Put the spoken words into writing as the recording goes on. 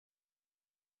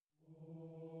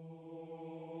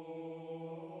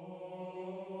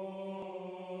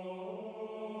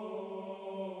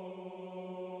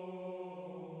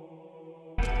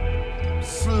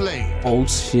Slayer. Oh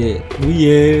shit.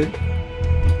 We in.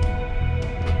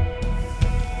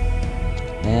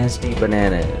 Nasty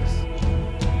bananas.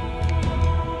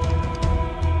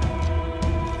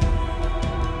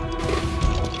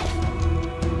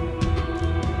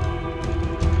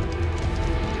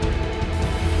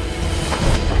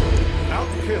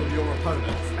 Outkill your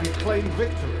opponents and claim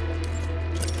victory.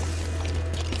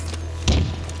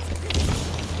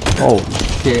 Oh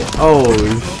shit. Oh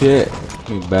shit.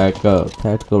 Let me back up.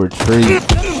 Tactical retreat.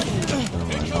 Oh,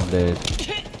 I'm dead.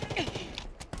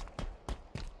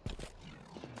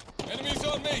 Enemies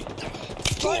on me.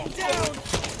 Gun down.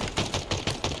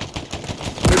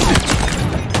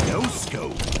 No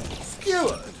scope.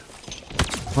 Skewered.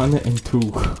 1 and 2.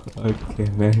 Okay,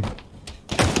 man.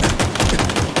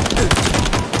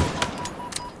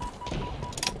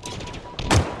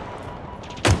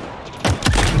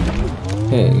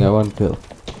 Hey, got 1 kill.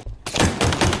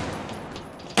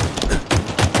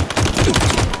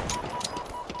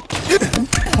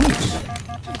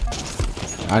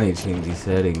 I need to change these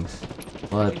settings.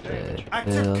 What the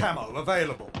Active hell? camo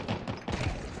available.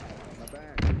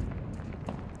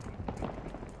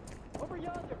 Over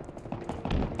yonder.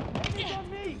 Enemies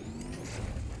on me.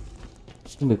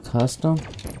 It's gonna be custom?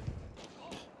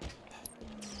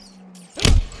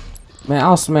 Man,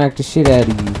 I'll smack the shit out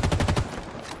of you.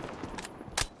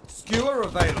 Skewer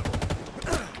available.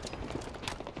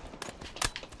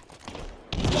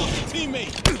 Lost a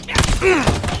teammate.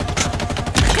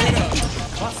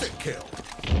 Classic kill.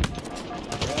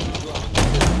 Tag one.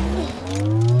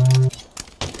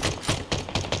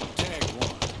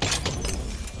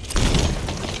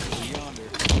 Yonder.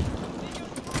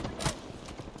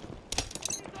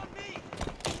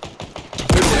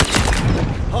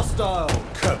 Hostile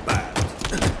kebab.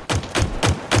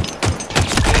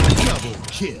 Double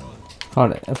kill.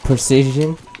 Call it a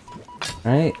precision,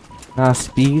 right? Not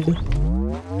speed.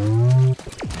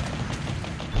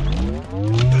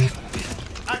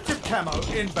 Active camo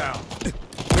inbound.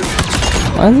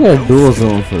 Why is there a dual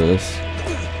zone for this?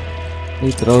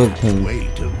 He throws the thing. Way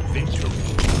to victory.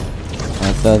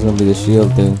 I thought it was gonna be the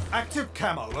shield thing Active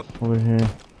camo. over here.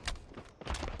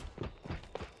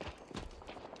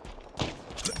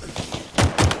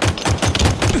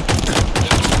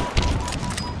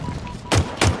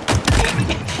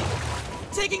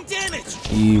 Taking damage.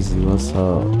 Easy, what's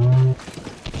up?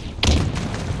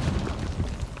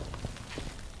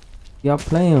 Y'all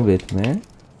playing with, man?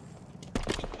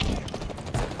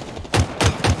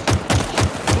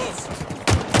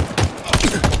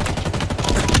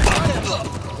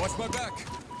 Watch my back.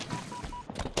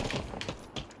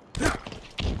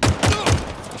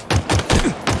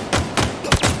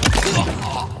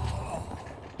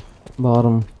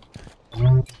 Bottom.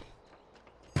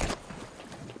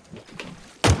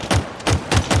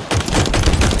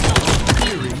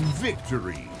 Nearing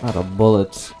victory. Out of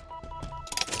bullets.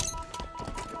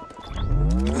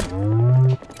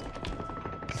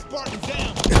 Spartan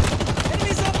down.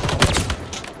 Enemies up.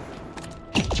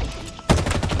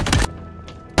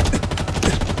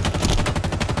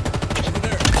 Over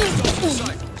there. Something in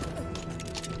sight.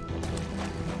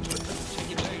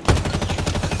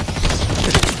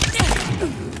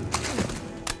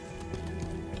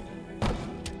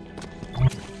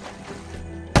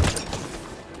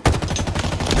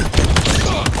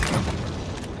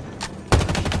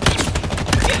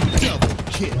 Double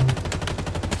kill.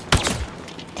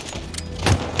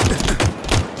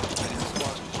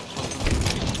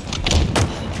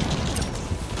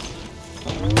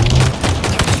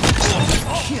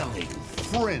 Killing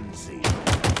frenzy.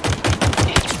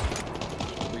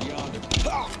 Over yonder.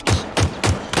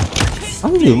 How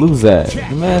did you lose that?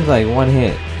 The man's like 1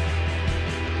 hit.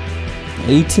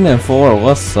 18 and 4.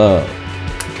 What's up?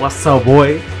 What's up,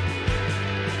 boy?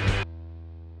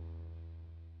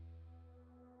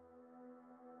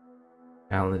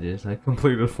 Challenges. I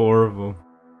completed 4 of them.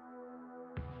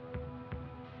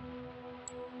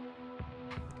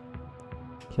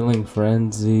 Killing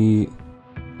frenzy.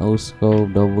 No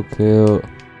scope. Double kill.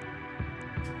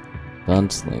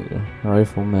 Gunslinger.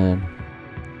 Rifleman.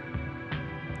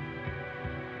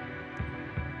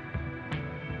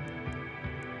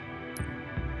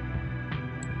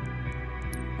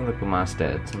 Look at my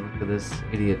stats and look at this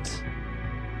idiot.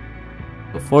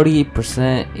 So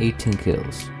 48%, 18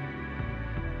 kills.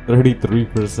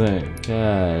 33%.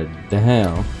 God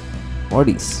damn.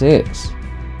 46.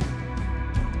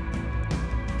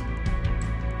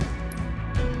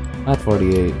 Not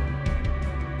 48.